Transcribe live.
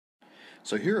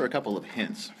So here are a couple of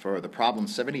hints for the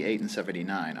problems 78 and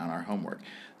 79 on our homework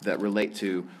that relate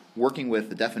to working with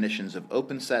the definitions of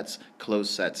open sets,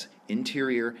 closed sets,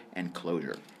 interior, and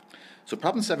closure. So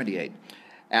problem 78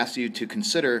 asks you to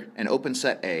consider an open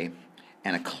set A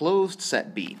and a closed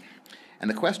set B. And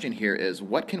the question here is,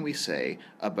 what can we say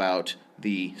about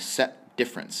the set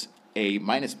difference, A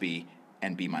minus B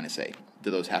and B minus A? Do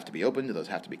those have to be open? Do those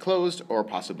have to be closed? Or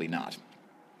possibly not?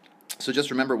 So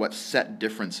just remember what set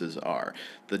differences are.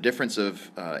 The difference of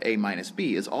A minus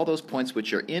B is all those points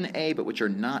which are in A but which are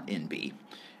not in B.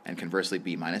 And conversely,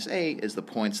 B minus A is the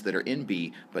points that are in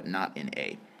B but not in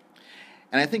A.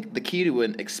 And I think the key to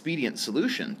an expedient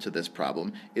solution to this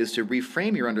problem is to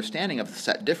reframe your understanding of the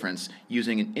set difference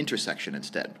using an intersection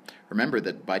instead. Remember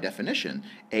that by definition,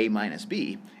 A minus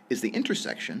B is the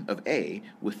intersection of A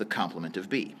with the complement of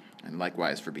B, and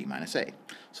likewise for B minus A.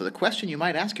 So the question you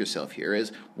might ask yourself here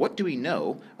is, what do we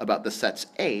know about the sets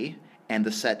A and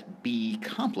the set B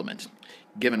complement,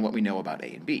 given what we know about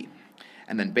A and B?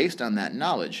 And then based on that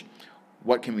knowledge,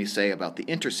 what can we say about the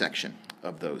intersection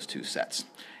of those two sets?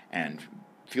 And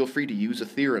feel free to use a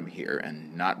theorem here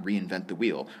and not reinvent the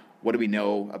wheel. What do we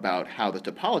know about how the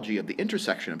topology of the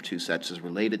intersection of two sets is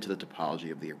related to the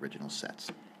topology of the original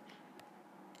sets?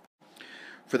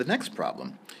 For the next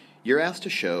problem, you're asked to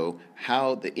show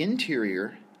how the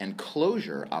interior and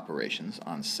closure operations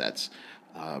on sets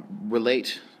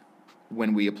relate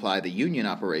when we apply the union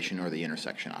operation or the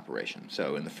intersection operation.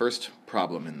 So in the first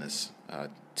problem in this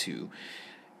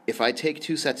if I take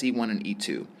two sets E1 and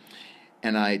E2,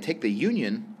 and I take the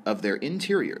union of their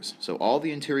interiors, so all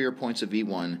the interior points of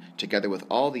E1 together with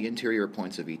all the interior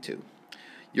points of E2,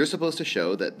 you're supposed to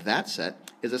show that that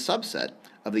set is a subset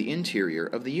of the interior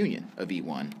of the union of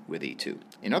E1 with E2.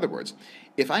 In other words,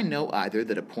 if I know either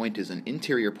that a point is an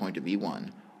interior point of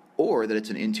E1 or that it's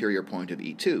an interior point of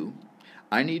E2,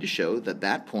 I need to show that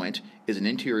that point is an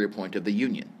interior point of the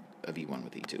union of E1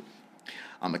 with E2.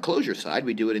 On the closure side,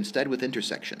 we do it instead with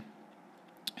intersection.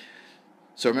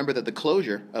 So remember that the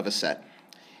closure of a set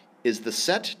is the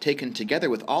set taken together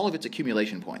with all of its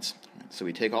accumulation points. So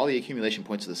we take all the accumulation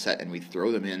points of the set and we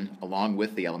throw them in along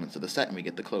with the elements of the set and we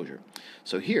get the closure.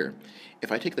 So here,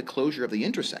 if I take the closure of the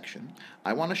intersection,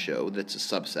 I want to show that it's a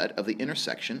subset of the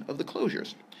intersection of the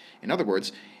closures. In other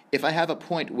words, if I have a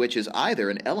point which is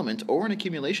either an element or an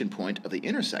accumulation point of the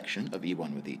intersection of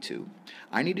E1 with E2,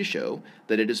 I need to show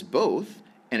that it is both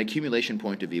an accumulation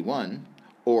point of E1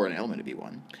 or an element of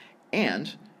E1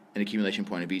 and an accumulation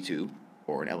point of E2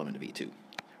 or an element of E2.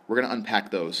 We're going to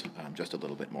unpack those just a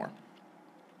little bit more.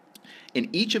 In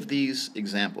each of these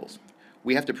examples,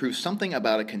 we have to prove something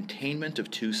about a containment of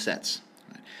two sets.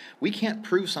 We can't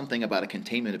prove something about a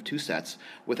containment of two sets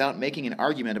without making an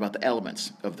argument about the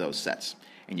elements of those sets.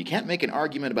 And you can't make an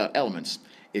argument about elements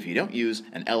if you don't use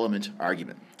an element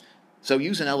argument. So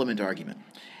use an element argument.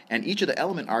 And each of the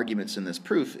element arguments in this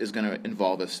proof is going to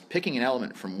involve us picking an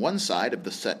element from one side of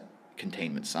the set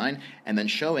containment sign and then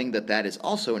showing that that is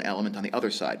also an element on the other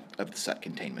side of the set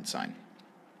containment sign.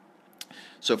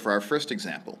 So for our first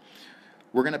example,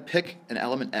 we're going to pick an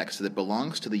element x that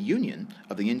belongs to the union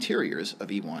of the interiors of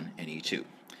E1 and E2.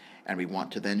 And we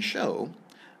want to then show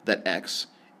that x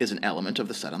is an element of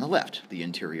the set on the left, the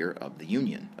interior of the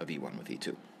union of E1 with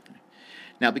E2.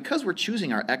 Now, because we're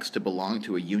choosing our x to belong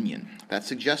to a union, that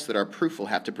suggests that our proof will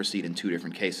have to proceed in two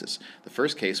different cases. The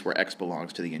first case where x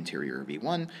belongs to the interior of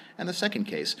E1, and the second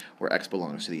case where x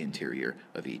belongs to the interior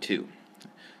of E2.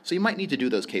 So you might need to do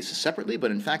those cases separately, but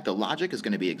in fact the logic is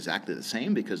going to be exactly the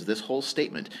same because this whole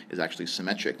statement is actually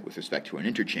symmetric with respect to an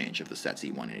interchange of the sets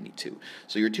E1 and E2.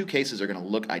 So your two cases are going to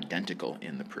look identical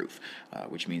in the proof,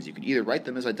 which means you can either write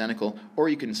them as identical, or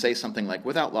you can say something like,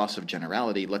 without loss of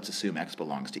generality, let's assume x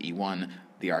belongs to E1,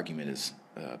 the argument is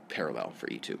parallel for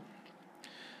E2.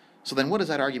 So then what does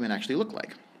that argument actually look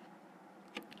like?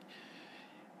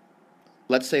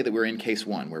 Let's say that we're in case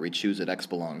 1, where we choose that x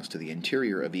belongs to the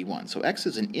interior of E1. So x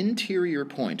is an interior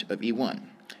point of E1,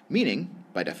 meaning,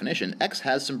 by definition, x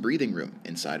has some breathing room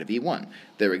inside of E1.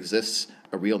 There exists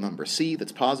a real number c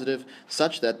that's positive,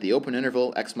 such that the open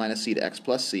interval x minus c to x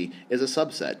plus c is a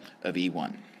subset of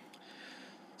E1.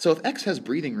 So if x has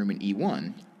breathing room in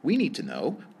E1, we need to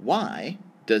know why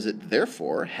does it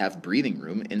therefore have breathing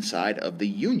room inside of the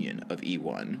union of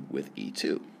E1 with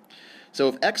E2. So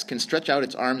if x can stretch out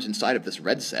its arms inside of this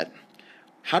red set,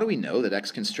 how do we know that x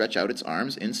can stretch out its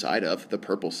arms inside of the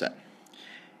purple set?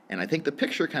 And I think the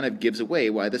picture kind of gives away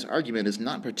why this argument is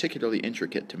not particularly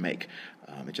intricate to make.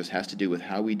 It just has to do with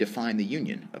how we define the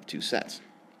union of two sets.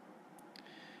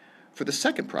 For the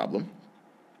second problem,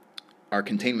 our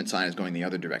containment sign is going the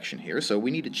other direction here, so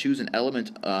we need to choose an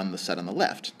element on the set on the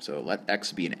left. So let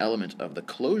X be an element of the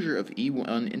closure of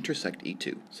E1 intersect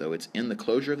E2. So it's in the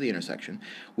closure of the intersection.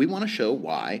 We want to show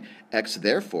why X,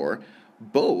 therefore,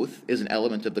 both is an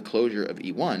element of the closure of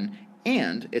E1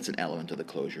 and it's an element of the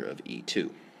closure of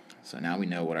E2. So now we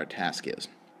know what our task is.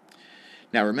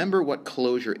 Now remember what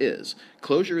closure is.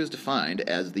 Closure is defined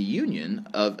as the union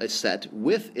of a set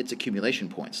with its accumulation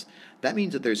points. That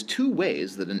means that there's two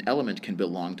ways that an element can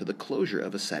belong to the closure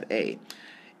of a set A.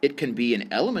 It can be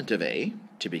an element of A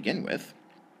to begin with,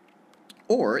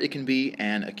 or it can be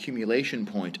an accumulation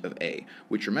point of A,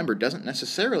 which remember doesn't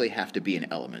necessarily have to be an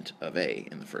element of A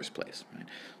in the first place. Right?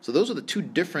 So those are the two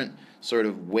different sort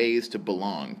of ways to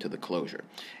belong to the closure.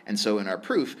 And so in our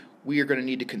proof, we are going to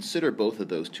need to consider both of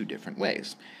those two different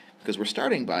ways, because we're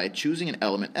starting by choosing an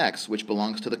element X which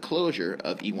belongs to the closure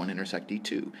of E1 intersect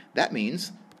E2. That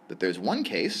means that there's one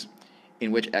case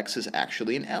in which X is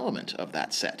actually an element of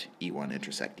that set, E1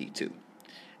 intersect E2.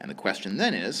 And the question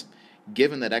then is,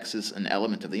 given that X is an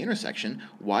element of the intersection,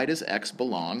 why does X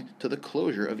belong to the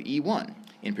closure of E1?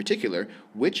 In particular,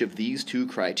 which of these two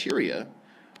criteria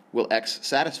will X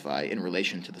satisfy in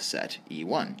relation to the set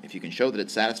E1? If you can show that it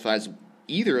satisfies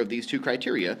either of these two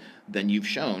criteria, then you've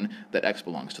shown that X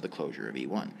belongs to the closure of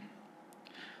E1.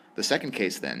 The second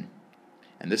case then,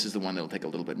 and this is the one that will take a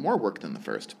little bit more work than the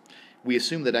first, we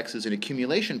assume that X is an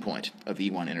accumulation point of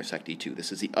E1 intersect E2.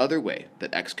 This is the other way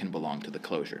that X can belong to the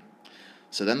closure.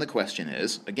 So then the question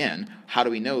is, again, how do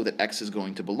we know that X is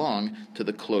going to belong to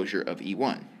the closure of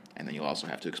E1? And then you'll also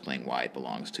have to explain why it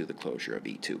belongs to the closure of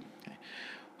E2. Okay.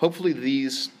 Hopefully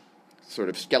these sort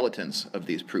of skeletons of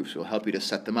these proofs will help you to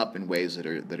set them up in ways that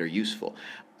are useful.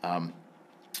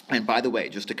 And by the way,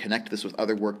 just to connect this with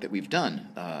other work that we've done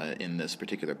in this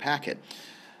particular packet,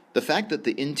 the fact that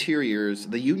the interiors,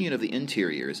 the union of the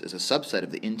interiors is a subset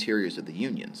of the interiors of the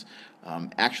unions,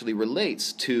 actually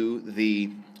relates to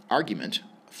the argument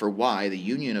for why the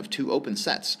union of two open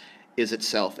sets is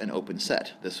itself an open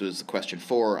set. This was question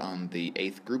 4 on the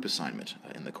 8th group assignment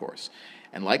in the course.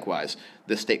 And likewise,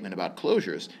 this statement about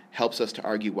closures helps us to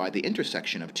argue why the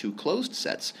intersection of two closed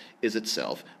sets is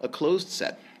itself a closed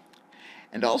set.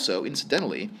 And also,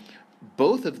 incidentally,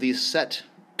 both of these set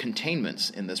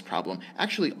containments in this problem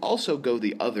actually also go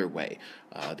the other way.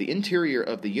 The interior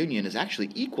of the union is actually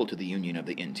equal to the union of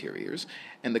the interiors,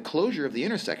 and the closure of the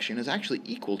intersection is actually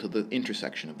equal to the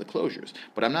intersection of the closures.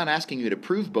 But I'm not asking you to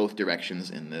prove both directions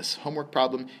in this homework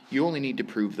problem. You only need to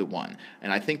prove the one.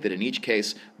 And I think that in each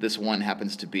case, this one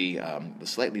happens to be the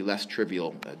slightly less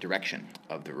trivial direction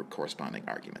of the corresponding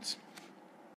arguments.